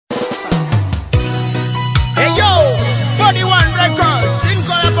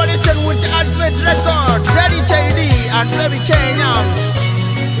Lady Kenyan.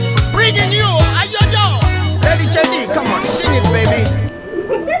 Bringing you, ayo. Lady Chedi, come on, sing it, baby.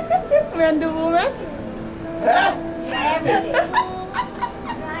 Rendezvous, man. Huh?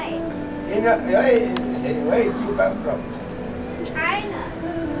 Right. You know, where did you come from? China.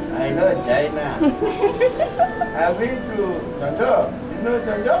 I know China. I've been to Guangzhou. You know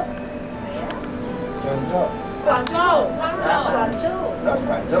Guangzhou? Guangzhou. Guangzhou. Not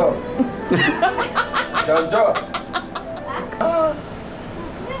Guangzhou. Guangzhou.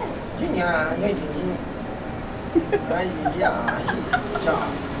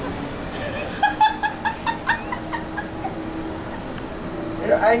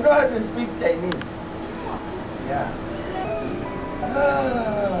 I know how to speak Chinese. Yeah.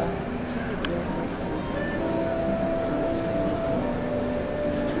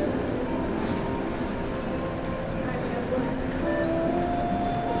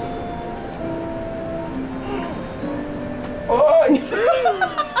 Oi!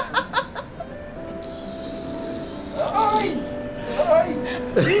 Oi!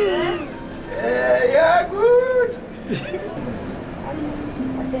 Yeah, good.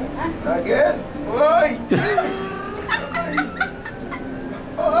 Again? Oi!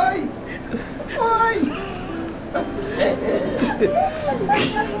 Oi! Oi!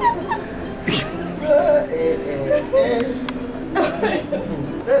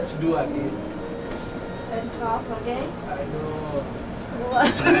 Let's do again. And talk, okay? I know.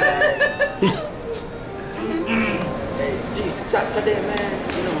 Hey, this Saturday, man,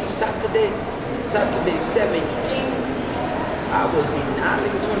 you know, Saturday 17th, I will be in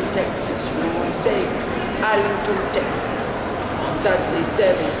Arlington, Texas. You know what I'm saying? Arlington, Texas. On Saturday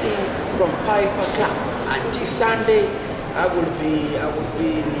 17th from 5 o'clock. And this Sunday, I will be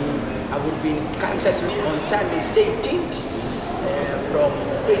in Kansas on Sunday 18th from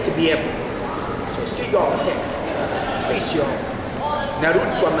 8 p.m. So see you all there. Peace you all.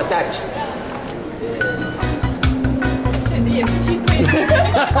 Narudi kwa massage.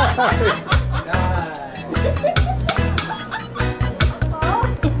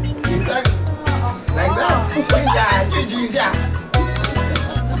 Like that? Yeah.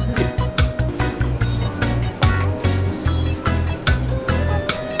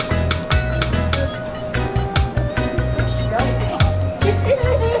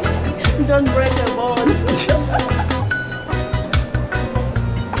 Don't break